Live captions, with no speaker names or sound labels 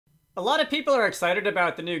A lot of people are excited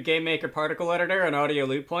about the new GameMaker particle editor and audio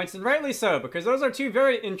loop points, and rightly so, because those are two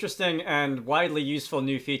very interesting and widely useful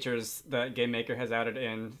new features that GameMaker has added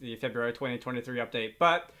in the February 2023 update.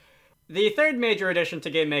 But the third major addition to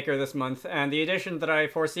GameMaker this month, and the addition that I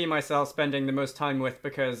foresee myself spending the most time with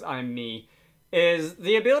because I'm me, is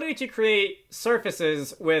the ability to create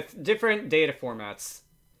surfaces with different data formats.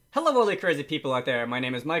 Hello all you crazy people out there, my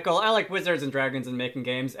name is Michael, I like wizards and dragons and making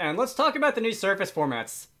games, and let's talk about the new surface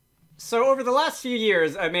formats. So over the last few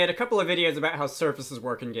years, I've made a couple of videos about how surfaces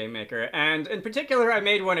work in GameMaker, and in particular I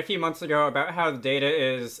made one a few months ago about how the data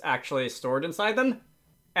is actually stored inside them.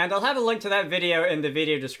 And I'll have a link to that video in the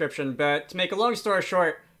video description, but to make a long story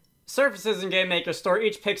short, surfaces in GameMaker store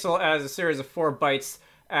each pixel as a series of 4 bytes,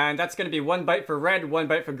 and that's going to be 1 byte for red, 1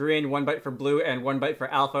 byte for green, 1 byte for blue, and 1 byte for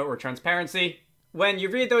alpha or transparency. When you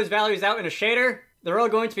read those values out in a shader, they're all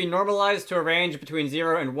going to be normalized to a range between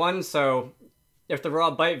 0 and 1, so if the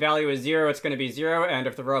raw byte value is 0, it's going to be 0, and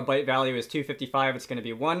if the raw byte value is 255, it's going to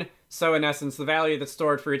be 1. So in essence, the value that's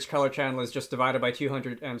stored for each color channel is just divided by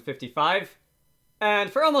 255. And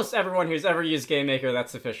for almost everyone who's ever used GameMaker,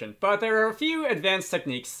 that's sufficient. But there are a few advanced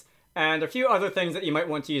techniques, and a few other things that you might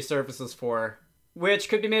want to use surfaces for, which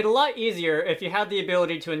could be made a lot easier if you had the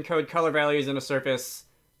ability to encode color values in a surface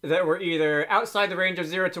that were either outside the range of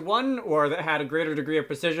 0 to 1, or that had a greater degree of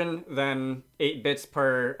precision than 8 bits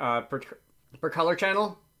per color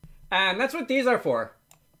channel. And that's what these are for.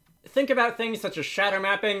 Think about things such as shadow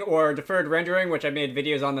mapping or deferred rendering, which I've made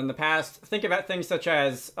videos on in the past. Think about things such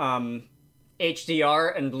as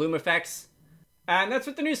HDR and bloom effects. And that's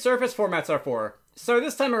what the new surface formats are for. So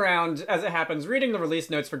this time around, as it happens, reading the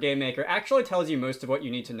release notes for GameMaker actually tells you most of what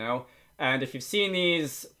you need to know. And if you've seen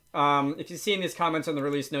these comments on the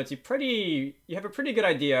release notes, you have a pretty good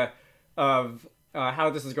idea of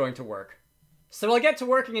how this is going to work. So I'll get to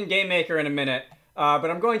working in GameMaker in a minute, but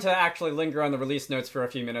I'm going to actually linger on the release notes for a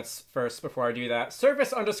few minutes first before I do that.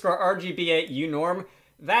 Surface underscore RGB8 unorm,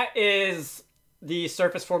 that is the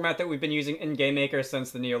surface format that we've been using in GameMaker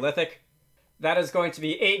since the Neolithic. That is going to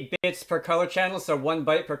be 8 bits per color channel, so 1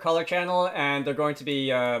 byte per color channel, and they're going to be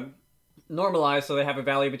normalized so they have a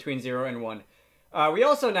value between 0 and 1. We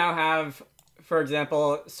also now have, for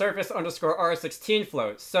example, surface underscore R16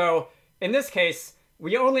 float. So in this case,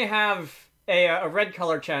 we only have a red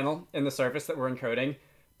color channel in the surface that we're encoding,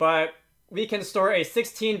 but we can store a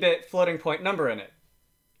 16-bit floating point number in it.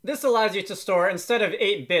 This allows you to store, instead of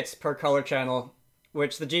 8 bits per color channel,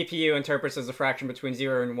 which the GPU interprets as a fraction between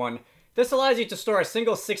 0 and 1, this allows you to store a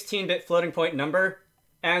single 16-bit floating point number.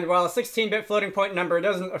 And while a 16-bit floating point number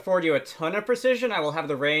doesn't afford you a ton of precision, I will have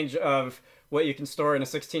the range of what you can store in a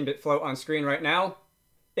 16-bit float on screen right now.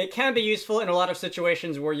 It can be useful in a lot of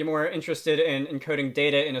situations where you're more interested in encoding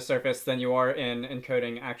data in a surface than you are in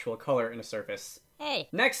encoding actual color in a surface. Hey.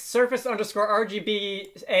 Next, surface underscore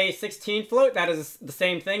RGBA16 float. That is the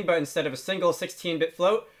same thing, but instead of a single 16-bit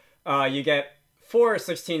float, you get 4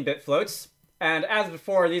 16-bit floats. And as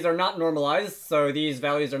before, these are not normalized, so these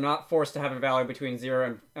values are not forced to have a value between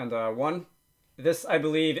 0 and 1. This, I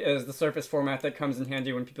believe, is the surface format that comes in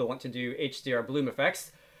handy when people want to do HDR bloom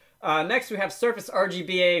effects. Next, we have surface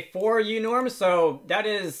RGBA4 unorm, so that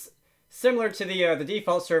is similar to the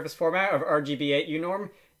default surface format of RGB8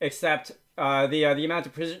 unorm, except the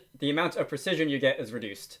amount of precision you get is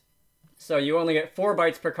reduced. So you only get 4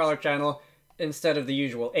 bytes per color channel instead of the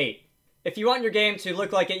usual 8. If you want your game to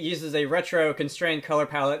look like it uses a retro constrained color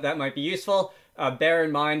palette, that might be useful. Bear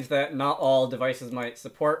in mind that not all devices might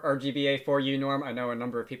support RGBA4 unorm. I know a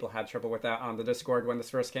number of people had trouble with that on the Discord when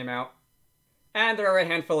this first came out. And there are a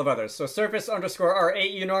handful of others. So surface underscore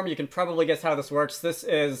R8 unorm, you can probably guess how this works. This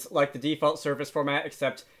is like the default surface format,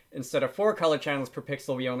 except instead of 4 color channels per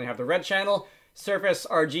pixel, we only have the red channel. Surface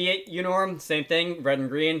RG8 unorm, same thing, red and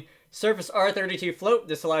green. Surface R32 float,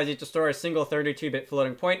 this allows you to store a single 32-bit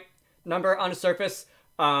floating point number on a surface.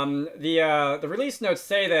 The release notes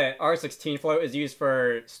say that R16 float is used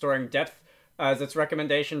for storing depth as its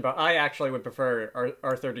recommendation, but I actually would prefer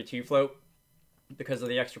R32 float because of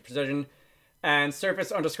the extra precision. And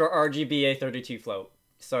surface underscore RGBA32 float.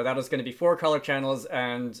 So that is going to be 4 color channels,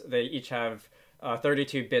 and they each have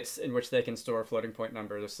 32 bits in which they can store floating point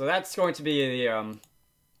numbers. So that's going to be the...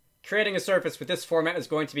 creating a surface with this format is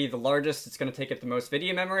going to be the largest. It's going to take up the most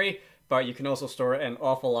video memory, but you can also store an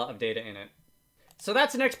awful lot of data in it. So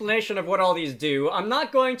that's an explanation of what all these do. I'm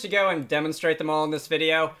not going to go and demonstrate them all in this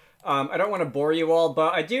video. I don't want to bore you all,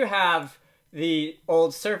 but I do have the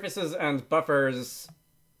old surfaces and buffers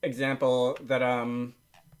example that I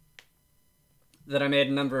made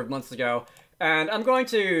a number of months ago, and I'm going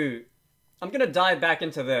to dive back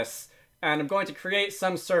into this, and I'm going to create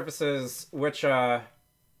some surfaces which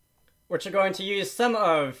which are going to use some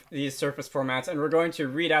of these surface formats, and we're going to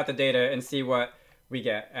read out the data and see what we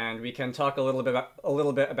get, and we can talk a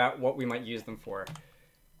little bit about what we might use them for.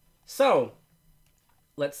 So,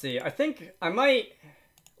 let's see. I think I might...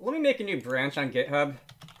 Let me make a new branch on GitHub.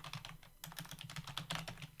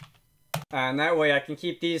 And that way I can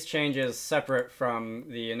keep these changes separate from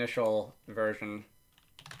the initial version.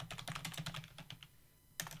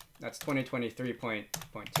 That's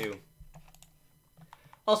 2023.2.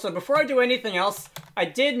 Also, before I do anything else, I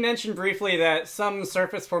did mention briefly that some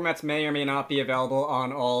surface formats may or may not be available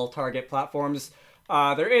on all target platforms.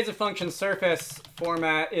 There is a function surface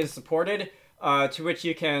format is supported, to which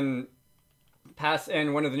you can pass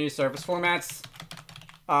in one of the new surface formats.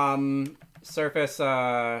 Surface,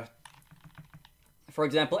 for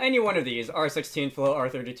example, any one of these, R16 flow,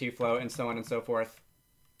 R32 flow, and so on and so forth.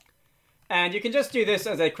 And you can just do this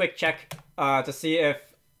as a quick check to see if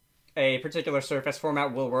a particular surface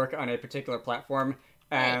format will work on a particular platform.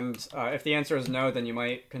 And if the answer is no, then you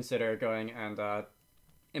might consider going and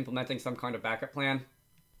implementing some kind of backup plan.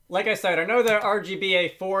 Like I said, I know the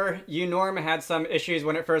RGBA4 unorm had some issues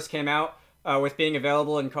when it first came out with being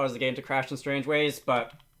available and caused the game to crash in strange ways,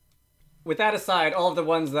 but with that aside, all of the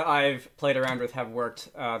ones that I've played around with have worked,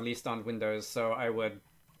 at least on Windows, so I would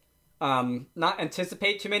not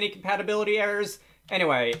anticipate too many compatibility errors.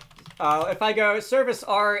 Anyway, if I go service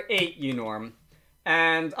R8 unorm,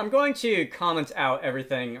 and I'm going to comment out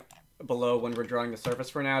everything below when we're drawing the surface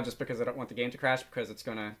for now, just because I don't want the game to crash, because it's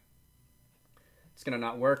gonna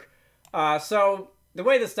not work. So the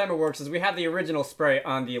way this demo works is we have the original sprite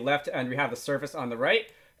on the left and we have the surface on the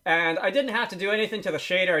right. And I didn't have to do anything to the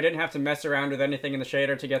shader. I didn't have to mess around with anything in the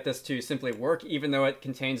shader to get this to simply work, even though it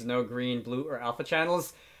contains no green, blue, or alpha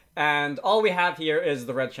channels. And all we have here is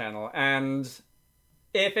the red channel. And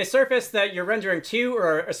if a surface that you're rendering to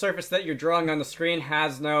or a surface that you're drawing on the screen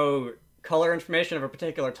has no color information of a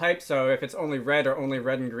particular type, so if it's only red or only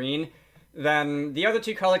red and green, then the other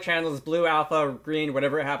two color channels, blue, alpha, green,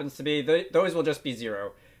 whatever it happens to be, those will just be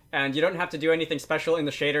 0. And you don't have to do anything special in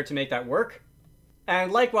the shader to make that work.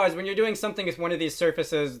 And likewise, when you're doing something with one of these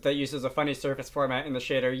surfaces that uses a funny surface format in the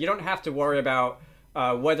shader, you don't have to worry about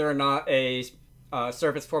whether or not a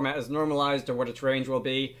surface format is normalized or what its range will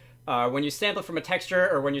be. When you sample from a texture,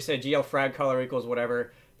 or when you say glfrag color equals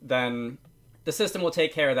whatever, then the system will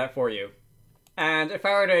take care of that for you. And if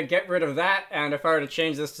I were to get rid of that, and if I were to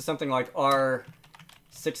change this to something like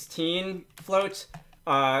R16 float,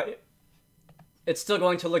 it's still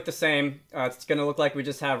going to look the same. It's going to look like we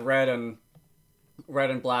just have red and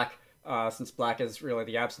black, since black is really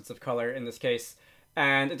the absence of color in this case.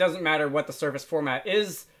 And it doesn't matter what the surface format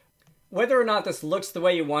is. Whether or not this looks the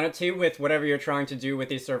way you want it to with whatever you're trying to do with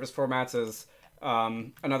these surface formats is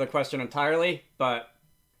another question entirely, but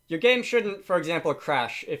your game shouldn't, for example,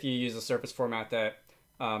 crash if you use a surface format that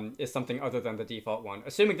is something other than the default one,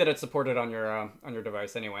 assuming that it's supported on your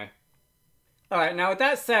device anyway. Alright, now with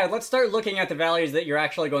that said, let's start looking at the values that you're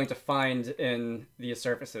actually going to find in these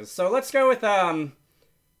surfaces. So let's go with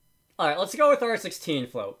let's go with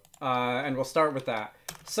R16 float, and we'll start with that.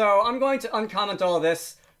 So I'm going to uncomment all of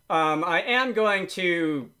this. I am going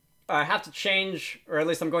to have to change, or at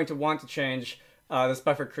least I'm going to want to change this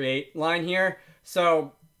buffer create line here.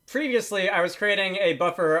 So previously I was creating a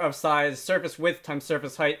buffer of size surface width times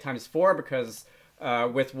surface height times 4, because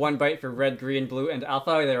with 1 byte for red, green, blue, and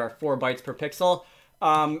alpha, there are 4 bytes per pixel.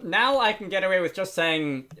 Now I can get away with just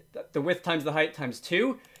saying the width times the height times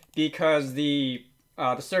 2, because the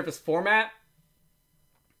surface format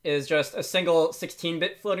is just a single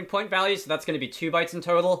 16-bit floating point value, so that's going to be 2 bytes in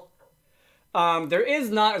total. There is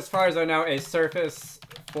not, as far as I know, a surface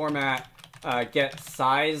format get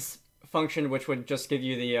size function, which would just give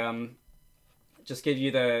you the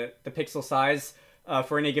pixel size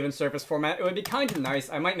for any given surface format. It would be kind of nice.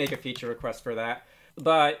 I might make a feature request for that,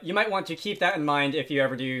 but you might want to keep that in mind if you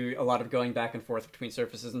ever do a lot of going back and forth between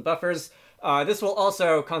surfaces and buffers. This will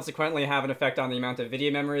also consequently have an effect on the amount of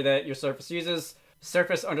video memory that your surface uses.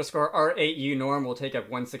 Surface underscore R8 unorm will take up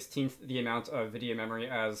 1/16 the amount of video memory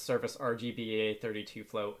as surface RGBA32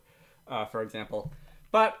 float, for example.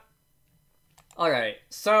 But alright,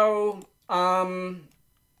 so if I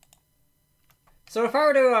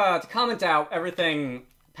were to comment out everything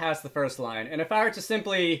past the first line, and if I were to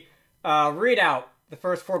simply read out the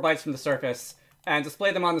first 4 bytes from the surface and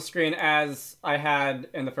display them on the screen as I had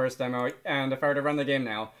in the first demo, and if I were to run the game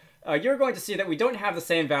now, you're going to see that we don't have the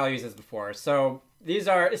same values as before. So these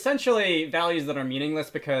are essentially values that are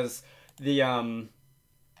meaningless, because this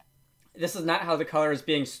is not how the color is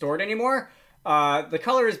being stored anymore. The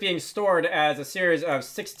color is being stored as a series of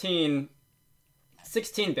 16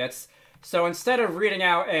 bits, So instead of reading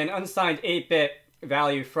out an unsigned 8-bit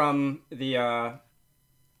value from the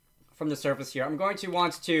surface here, I'm going to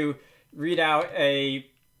want to read out a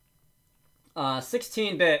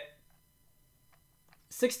 16-bit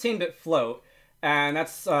float, and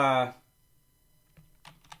that's I'll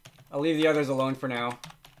leave the others alone for now,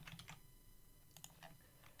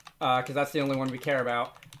 because that's the only one we care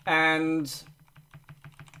about. And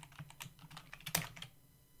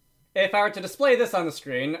if I were to display this on the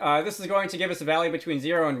screen, this is going to give us a value between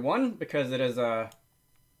 0 and 1, because it is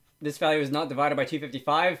this value is not divided by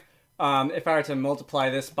 255. If I were to multiply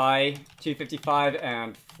this by 255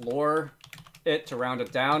 and floor it to round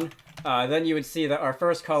it down, then you would see that our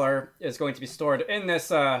first color is going to be stored in this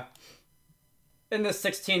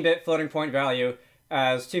 16-bit floating point value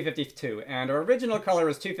as 252, and our original color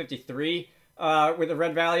was 253 with a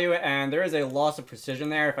red value, and there is a loss of precision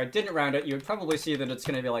there. If I didn't round it, you would probably see that it's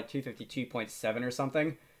going to be like 252.7 or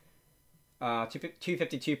something.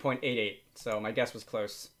 252.88, so my guess was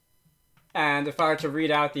close. And if I were to read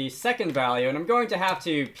out the second value, and I'm going to have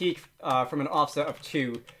to peek from an offset of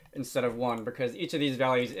 2 instead of 1, because each of these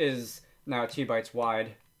values is now 2 bytes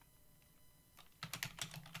wide.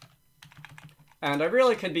 And I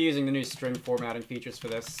really could be using the new string formatting features for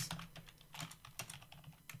this,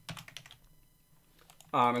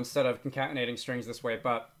 instead of concatenating strings this way,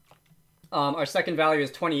 but our second value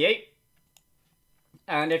is 28.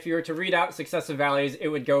 And if you were to read out successive values, it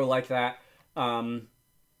would go like that down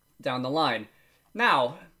the line.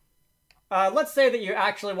 Now, let's say that you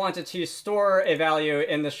actually wanted to store a value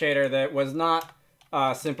in the shader that was not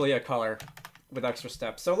simply a color with extra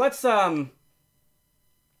steps. So let's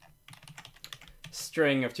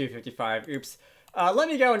string of 255. Oops. Let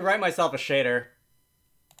me go and write myself a shader,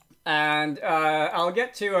 and I'll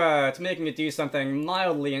get to making it do something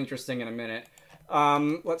mildly interesting in a minute.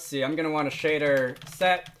 Let's see. I'm gonna want a shader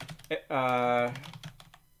set.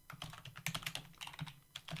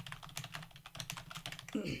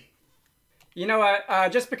 You know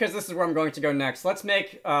what? Just because this is where I'm going to go next, let's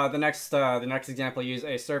make the next example use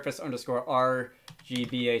a surface underscore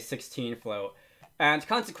RGBA16 float. And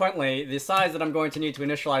consequently, the size that I'm going to need to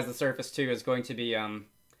initialize the surface to is going to be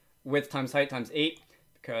width times height times 8,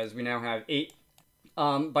 because we now have 8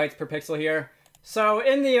 bytes per pixel here. So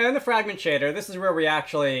in the fragment shader, this is where we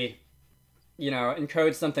actually,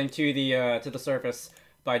 encode something to the surface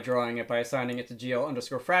by drawing it, by assigning it to GL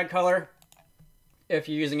underscore frag color. If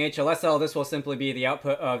you're using HLSL, this will simply be the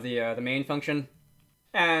output of the main function.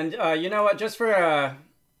 And you know what? Just for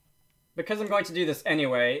because I'm going to do this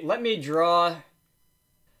anyway, let me draw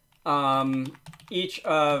each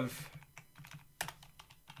of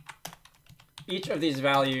these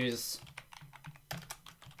values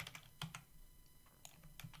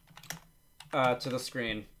to the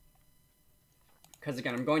screen. Because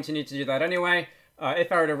again, I'm going to need to do that anyway.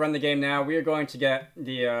 If I were to run the game now, we are going to get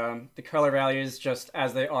the color values just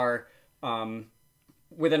as they are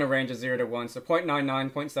within a range of 0 to 1. So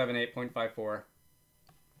 0.99, 0.78, 0.54,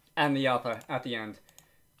 and the alpha at the end.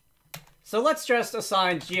 So let's just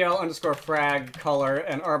assign GL underscore frag color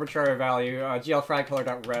an arbitrary value, GL frag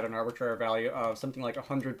color.red an arbitrary value of something like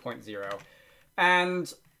 100.0.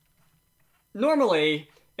 And normally,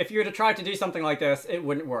 if you were to try to do something like this, it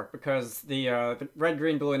wouldn't work, because the red,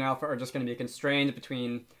 green, blue, and alpha are just going to be constrained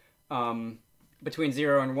between 0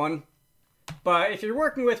 and 1. But if you're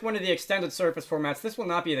working with one of the extended surface formats, this will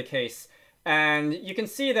not be the case. And you can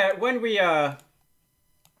see that when we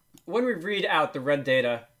read out the red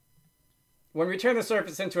data, when we turn the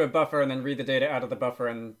surface into a buffer and then read the data out of the buffer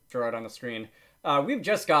and draw it on the screen, we've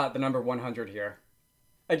just got the number 100 here.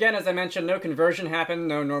 Again, as I mentioned, no conversion happened,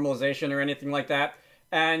 no normalization or anything like that.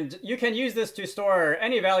 And you can use this to store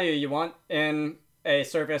any value you want in a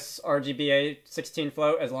surface RGBA 16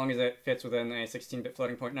 float, as long as it fits within a 16-bit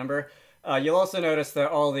floating point number. You'll also notice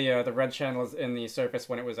that all the red channels in the surface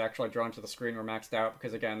when it was actually drawn to the screen were maxed out,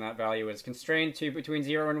 because again, that value is constrained to between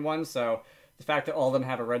 0 and 1, so the fact that all of them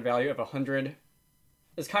have a red value of 100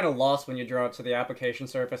 is kind of lost when you draw it to the application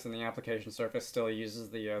surface, and the application surface still uses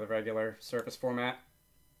the regular surface format.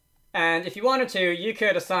 And if you wanted to, you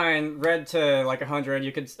could assign red to like 100.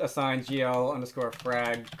 You could assign GL underscore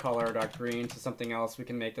frag color.green to something else. We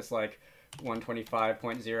can make this like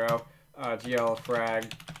 125.0. GL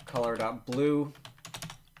frag color.blue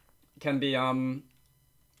can be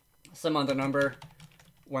some other number,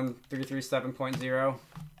 1337.0.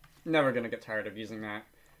 Never going to get tired of using that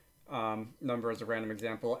number as a random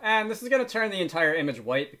example. And this is going to turn the entire image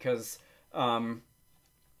white because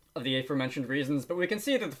of the aforementioned reasons, but we can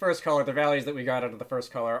see that the first color, the values that we got out of the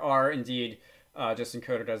first color, are indeed just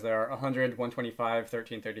encoded as they are: 100, 125,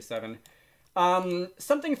 1337.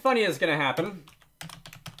 Something funny is going to happen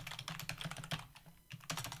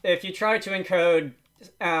if you try to encode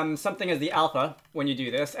something as the alpha when you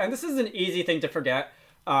do this. And this is an easy thing to forget,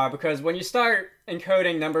 because when you start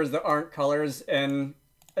encoding numbers that aren't colors in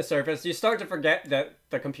a surface, you start to forget that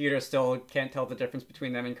the computer still can't tell the difference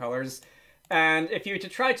between them in colors. And if you were to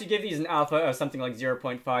try to give these an alpha of something like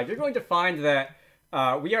 0.5, you're going to find that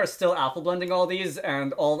we are still alpha blending all these,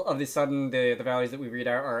 and all of a sudden the values that we read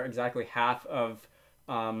out are exactly half of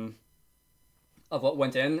what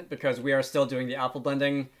went in, because we are still doing the alpha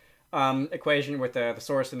blending equation with the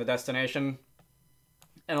source and the destination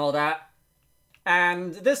and all that.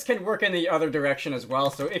 And this can work in the other direction as well.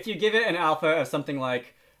 So if you give it an alpha of something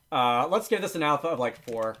like, let's give this an alpha of like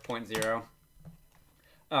 4.0,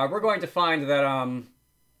 we're going to find that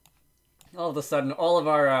all of a sudden all of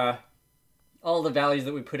our all the values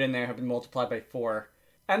that we put in there have been multiplied by 4.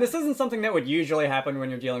 And this isn't something that would usually happen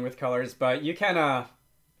when you're dealing with colors, but you can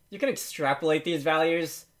extrapolate these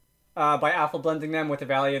values by alpha blending them with a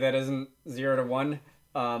value that isn't 0 to 1,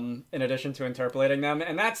 in addition to interpolating them.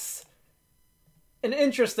 And that's an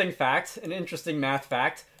interesting fact, an interesting math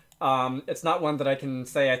fact. It's not one that I can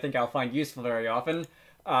say I think I'll find useful very often.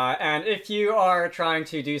 And if you are trying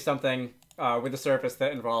to do something with a surface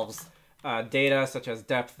that involves data such as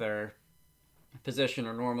depth or position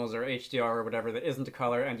or normals or HDR or whatever that isn't a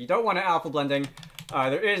color, and you don't want to alpha blending,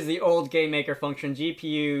 there is the old GameMaker function,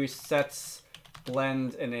 GPU sets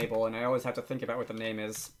blend enable, and I always have to think about what the name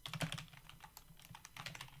is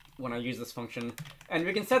when I use this function. And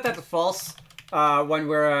we can set that to false when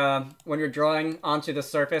you're drawing onto the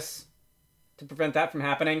surface to prevent that from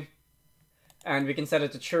happening. And we can set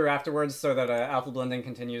it to true afterwards so that alpha blending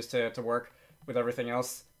continues to work with everything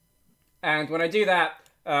else. And when I do that,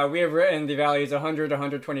 we have written the values 100,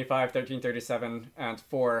 125, 1337, and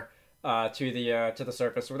 4 to the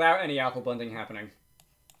surface without any alpha blending happening.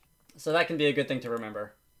 So that can be a good thing to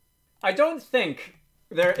remember. I don't think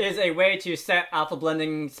there is a way to set alpha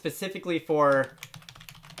blending specifically for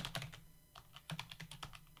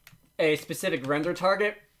a specific render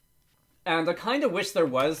target. And I kind of wish there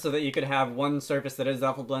was, so that you could have one surface that is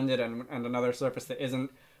alpha blended and another surface that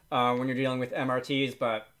isn't when you're dealing with MRTs,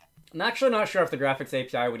 but I'm actually not sure if the graphics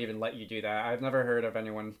API would even let you do that. I've never heard of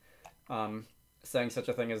anyone saying such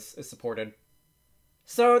a thing is supported.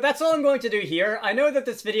 So that's all I'm going to do here. I know that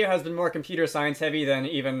this video has been more computer science heavy than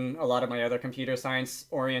even a lot of my other computer science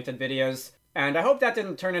oriented videos, and I hope that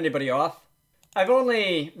didn't turn anybody off. I've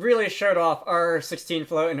only really showed off R16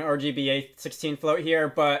 float and RGB 16 float here,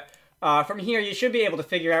 but from here you should be able to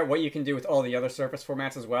figure out what you can do with all the other surface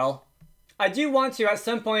formats as well. I do want to, at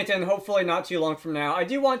some point, and hopefully not too long from now, I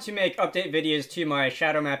do want to make update videos to my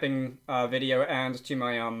shadow mapping video and to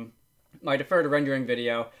my my deferred rendering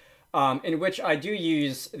video, in which I do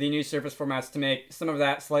use the new surface formats to make some of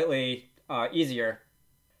that slightly easier.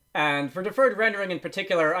 And for deferred rendering in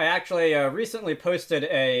particular, I actually recently posted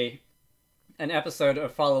an episode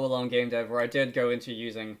of Follow Along Game Dev where I did go into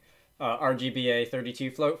using RGBA 32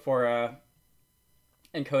 float for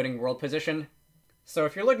encoding world position. So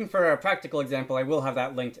if you're looking for a practical example, I will have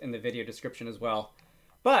that linked in the video description as well.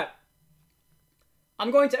 But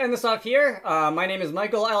I'm going to end this off here. My name is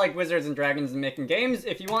Michael. I like wizards and dragons and making games.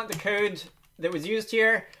 If you want the code that was used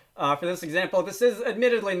here for this example, this is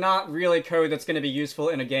admittedly not really code that's going to be useful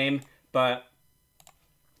in a game, but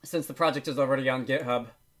since the project is already on GitHub,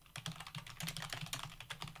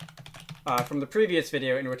 from the previous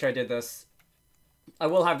video in which I did this, I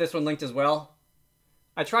will have this one linked as well.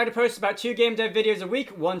 I try to post about 2 game dev videos a week,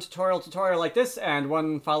 one tutorial like this, and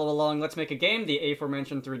one follow along Let's Make a Game, the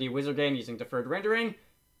aforementioned 3D wizard game using deferred rendering.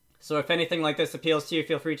 So if anything like this appeals to you,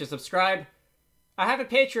 feel free to subscribe. I have a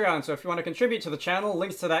Patreon, so if you want to contribute to the channel,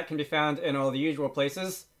 links to that can be found in all the usual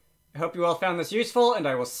places. I hope you all found this useful, and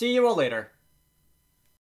I will see you all later.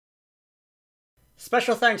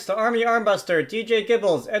 Special thanks to Army Armbuster, DJ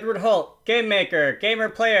Gibbles, Edward Holt, GameMaker, Gamer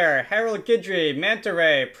Player, Harold Guidry, Manta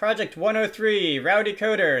Ray, Project 103, Rowdy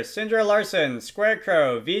Coder, Syndra Larson,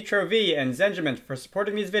 Squarecrow, VTroV, and Zenjament for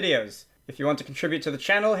supporting these videos. If you want to contribute to the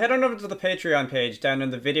channel, head on over to the Patreon page down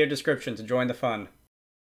in the video description to join the fun.